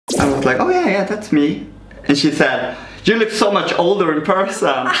was like, oh yeah, that's me. And she said, you look so much older in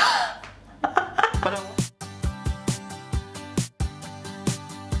person.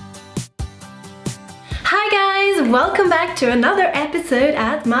 Hi guys, welcome back to another episode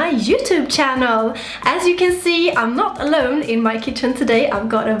at my YouTube channel. As you can see, I'm not alone in my kitchen today. I've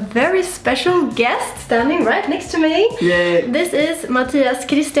got a very special guest standing right next to me. Yay. This is Mattias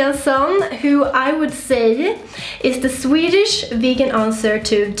Kristiansson, who I would say is the Swedish vegan answer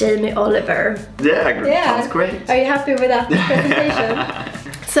to Jamie Oliver. Yeah, sounds great. Are you happy with that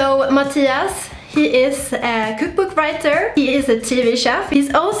presentation? So Mattias, he is a cookbook writer, he is a TV chef,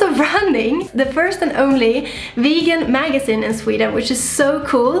 he's also running the first and only vegan magazine in Sweden, which is so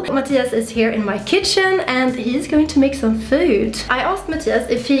cool. Mattias is here in my kitchen and he's going to make some food. I asked Mattias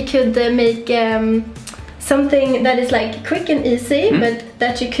if he could make something that is like quick and easy, but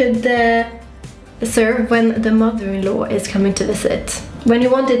that you could serve when the mother-in-law is coming to visit. When you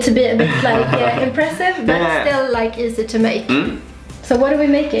want it to be a bit like impressive, but still like easy to make. So what are we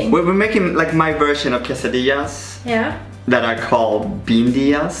making? We're making like my version of quesadillas. Yeah. That I call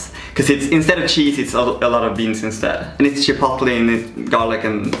beandillas, because it's instead of cheese, it's a lot of beans instead, and it's chipotle and it's garlic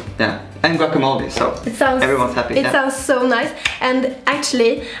and guacamole. So everyone's happy. It sounds so nice. And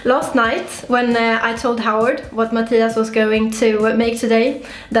actually, last night when I told Howard what Mattias was going to make today,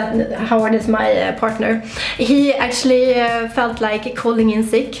 that Howard is my partner, he actually felt like calling in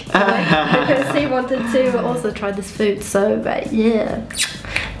sick because he wanted to also try this food. So yeah.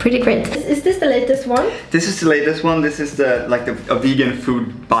 Pretty great. Is this the latest one? This is the latest one. This is a vegan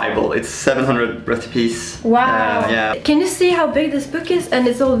food bible. It's 700 recipes. Wow. Yeah. Can you see how big this book is? And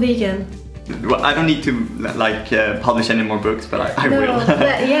it's all vegan. Well, I don't need to publish any more books, but I will.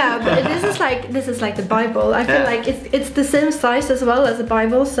 Yeah, but this is like the Bible. I feel like it's the same size as well as the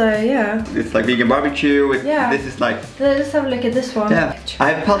Bible, so yeah. It's like vegan barbecue. This is like. Let's have a look at this one. Yeah.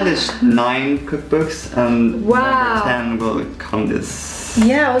 I have published 9 cookbooks, and wow. number 10 will come this.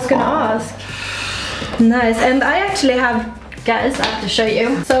 Yeah, I was gonna ask. Nice, and I actually have. Guys, I have to show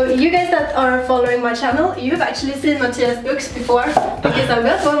you. So you guys that are following my channel, you've actually seen Mattias' books before, because I've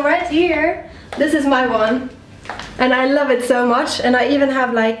got one right here. This is my one. And I love it so much. And I even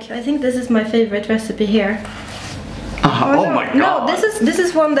have like, I think this is my favorite recipe here. Oh my god. No, this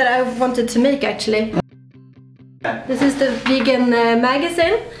is one that I wanted to make actually. This is the vegan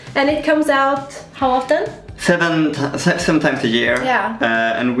magazine, and it comes out how often? 7 times a year. Yeah.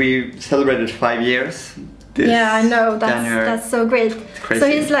 And we celebrated 5 years. Yeah, I know, that's so great. So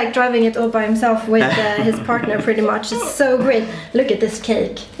he's like driving it all by himself with his partner pretty much. It's so great. Look at this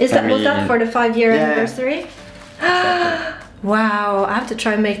cake. Was that for the 5-year anniversary? Wow, I have to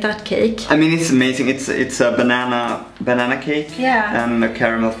try and make that cake. I mean, it's amazing. It's a banana cake. Yeah. And a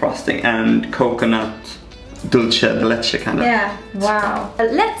caramel frosting and coconut dulce de leche kind of. Yeah, wow.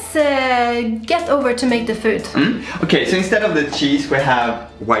 Let's get over to make the food. Okay, so instead of the cheese we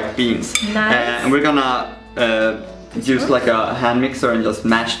have white beans. Nice. And we're gonna use like a hand mixer and just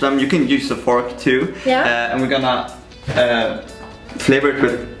mash them. You can use a fork too. Yeah. And we're gonna flavor it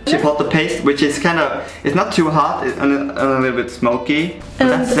with chipotle paste, which is it's not too hot and a little bit smoky.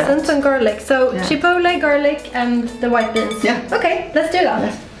 And some garlic. So chipotle, garlic and the white beans. Yeah. Okay, let's do that.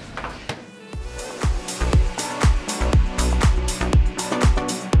 Yeah.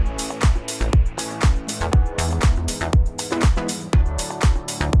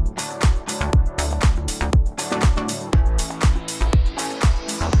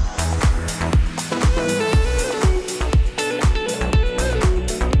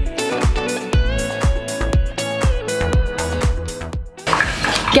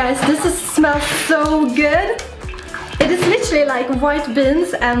 Guys, this smells so good. It is literally like white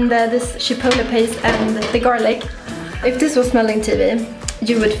beans and this chipotle paste and the garlic. If this was smelling TV,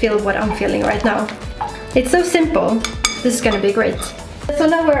 you would feel what I'm feeling right now. It's so simple. This is gonna be great. So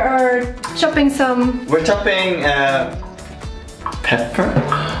now we are chopping some... We're chopping pepper?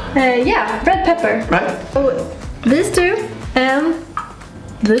 Yeah, red pepper. Right. So these two and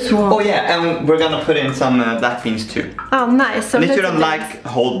this one. Oh yeah, and we're gonna put in some black beans too. Oh, nice. So and if you don't like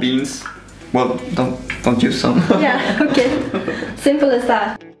whole beans, well, don't use some. Yeah, okay. Simple as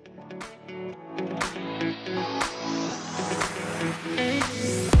that.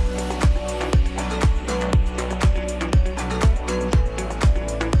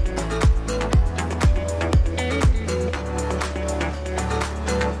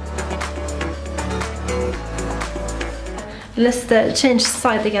 Let's change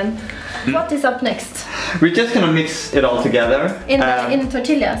side again. What is up next? We're just gonna mix it all together. In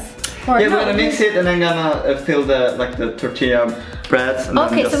tortillas? Or yeah, we're gonna mix it and then gonna fill the tortilla breads and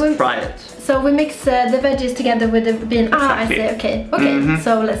then just fry it. So we mix the veggies together with the bean. Exactly. Ah, I see. Okay. Okay.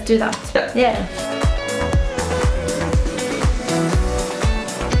 So let's do that. Yeah.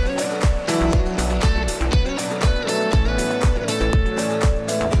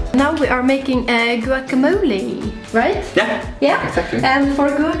 Now we are making a guacamole, right? Yeah. Exactly. And for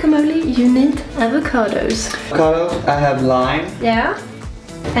guacamole, you need avocados. Avocados. I have lime. Yeah.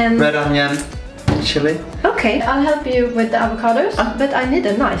 And red onion, chili. Okay, I'll help you with the avocados, but I need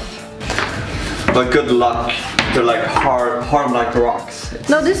a knife. But good luck. They're like hard like rocks.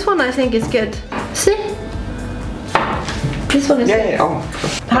 No, this one I think is good. See? This one is good. Yeah. Oh.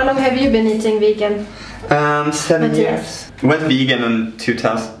 How long have you been eating vegan? 7 years. Went vegan in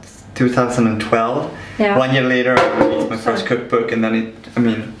 2012. Yeah. 1 year later, I released my first cookbook, and then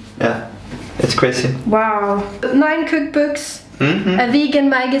it's crazy. Wow. 9 cookbooks, a vegan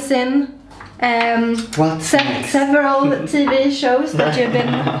magazine, several TV shows that you've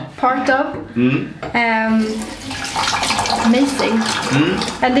been part of. Amazing.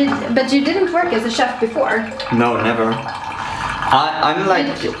 But you didn't work as a chef before? No, never.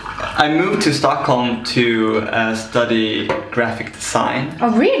 I moved to Stockholm to study graphic design.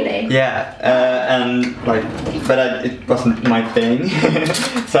 Oh, really? Yeah, but it wasn't my thing.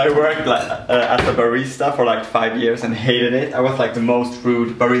 So I worked as a barista for like 5 years and hated it. I was like the most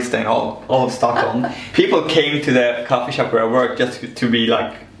rude barista in all of Stockholm. People came to the coffee shop where I worked just to be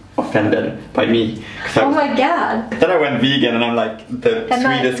like offended by me. Oh my god. Then I went vegan and I'm like the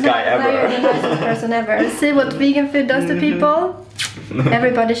sweetest guy ever. Now you're the nicest person ever. See what vegan food does to people?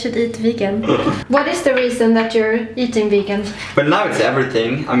 Everybody should eat vegan. What is the reason that you're eating vegan? But now it's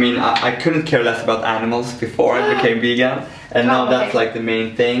everything. I mean, I couldn't care less about animals before I became vegan, and now that's like the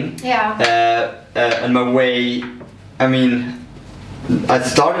main thing. Yeah. And my way, I mean, I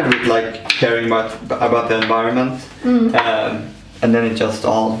started with like caring about the environment, and then it just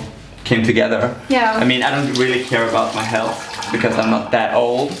all came together. Yeah. I mean, I don't really care about my health because I'm not that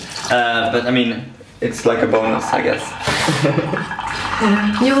old, but I mean, it's like a bonus, I guess.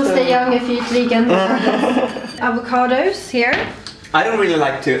 You will stay young if you eat vegan. Avocados here. I don't really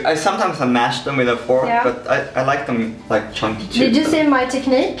like to. Sometimes I mash them with a fork, but I like them like chunky too. Did you see my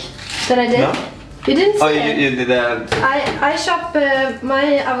technique that I did? No. You didn't see it? You did that. I chop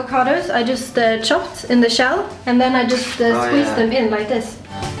my avocados. I just chopped in the shell, and then I just squeeze them in like this.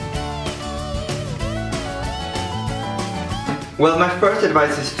 Well, my first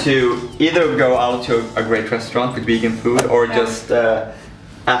advice is to either go out to a great restaurant with vegan food or just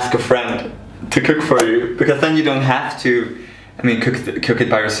ask a friend to cook for you, because then you don't have to, I mean, cook it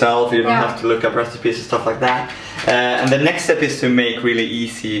by yourself. You don't have to look up recipes and stuff like that. And the next step is to make really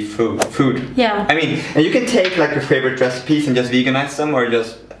easy food. Yeah. I mean, and you can take like your favorite recipes and just veganize them, or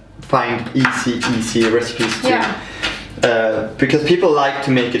just find easy recipes too. Yeah. Because people like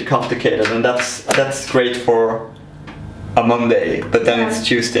to make it complicated, and that's great for a Monday, but then it's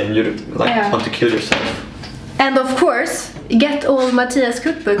Tuesday and you want to kill yourself. And of course, get all Mattias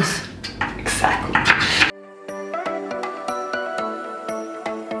cookbooks. Exactly.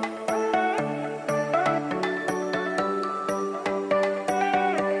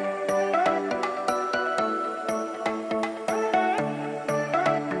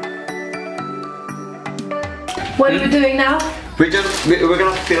 What are we doing now? We're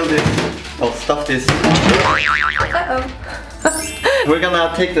gonna fill this, stuff this. Uh-oh. We're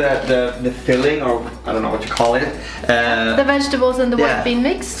gonna take the filling, or I don't know what you call it. The vegetables and the white bean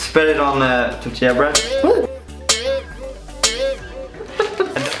mix. Spread it on tortilla bread.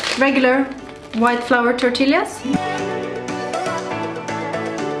 Regular white flour tortillas.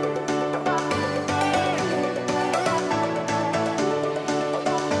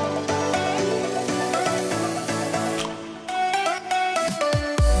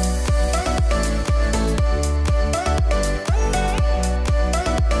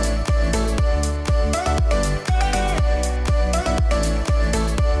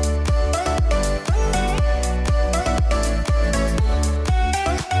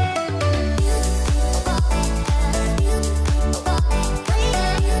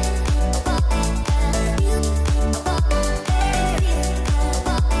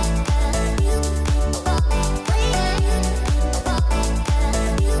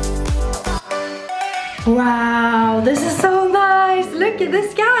 Wow, this is so nice! Look at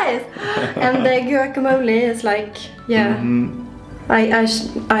this, guys! And the guacamole is like,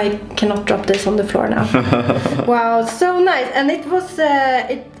 I cannot drop this on the floor now. Wow, so nice! And it was,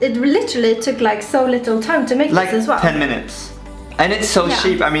 it literally took like so little time to make this as well. 10 minutes. And it's so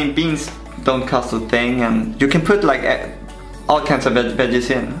cheap. I mean, beans don't cost a thing, and you can put like all kinds of veggies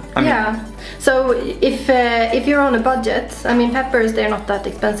in. I mean, so if you're on a budget, I mean peppers, they're not that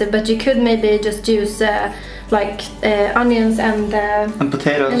expensive, but you could maybe just use like onions and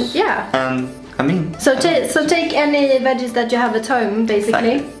potatoes. And, and I mean. So take any veggies that you have at home,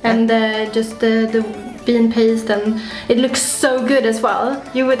 basically, and just the bean paste, and it looks so good as well.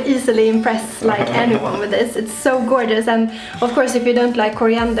 You would easily impress like anyone with this. It's so gorgeous, and of course, if you don't like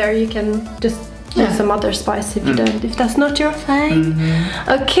coriander, you can just use some other spice if you don't. If that's not your thing.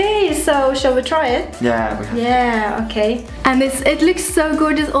 Okay, so shall we try it? Yeah. Yeah. Okay. And it looks so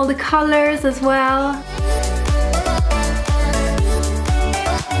gorgeous. All the colors as well.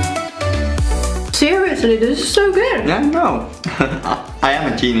 Seriously, this is so good. Yeah, no. I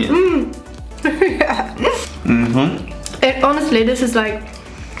am a genius. And honestly, this is like,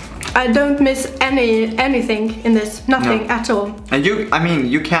 I don't miss anything in this. Nothing at all. And I mean,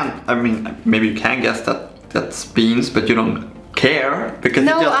 you can't. I mean, maybe you can guess that that's beans, but you don't care because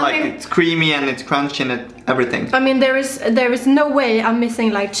it's just like it's creamy and it's crunchy and everything. I mean, there is no way I'm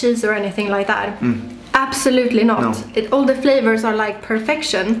missing like cheese or anything like that. Absolutely not. No. All the flavors are like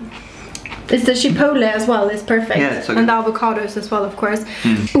perfection. It's the chipotle as well, it's perfect. Yeah, so and the avocados as well, of course.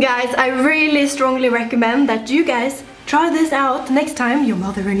 Guys, I really strongly recommend that you guys try this out next time your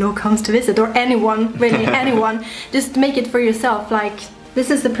mother-in-law comes to visit, or anyone, really anyone. Just make it for yourself. Like, this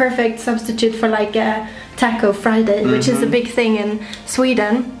is the perfect substitute for like a Taco Friday, which is a big thing in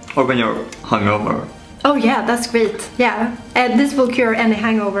Sweden. Or when you're hungover. Oh yeah, that's great. Yeah, this will cure any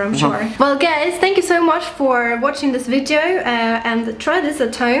hangover, I'm sure. Well guys, thank you so much for watching this video and try this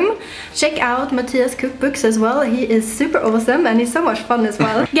at home. Check out Mattias cookbooks as well. He is super awesome and he's so much fun as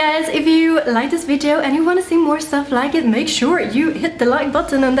well. Guys, if you like this video and you want to see more stuff like it, make sure you hit the like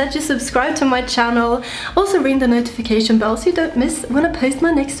button and that you subscribe to my channel. Also ring the notification bell so you don't miss when I post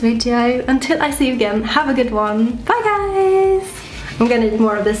my next video. Until I see you again, have a good one. Bye guys! I'm gonna eat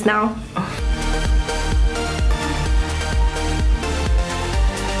more of this now.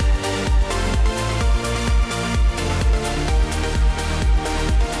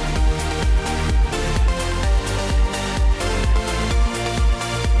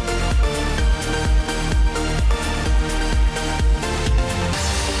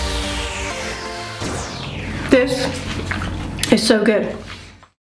 This is so good.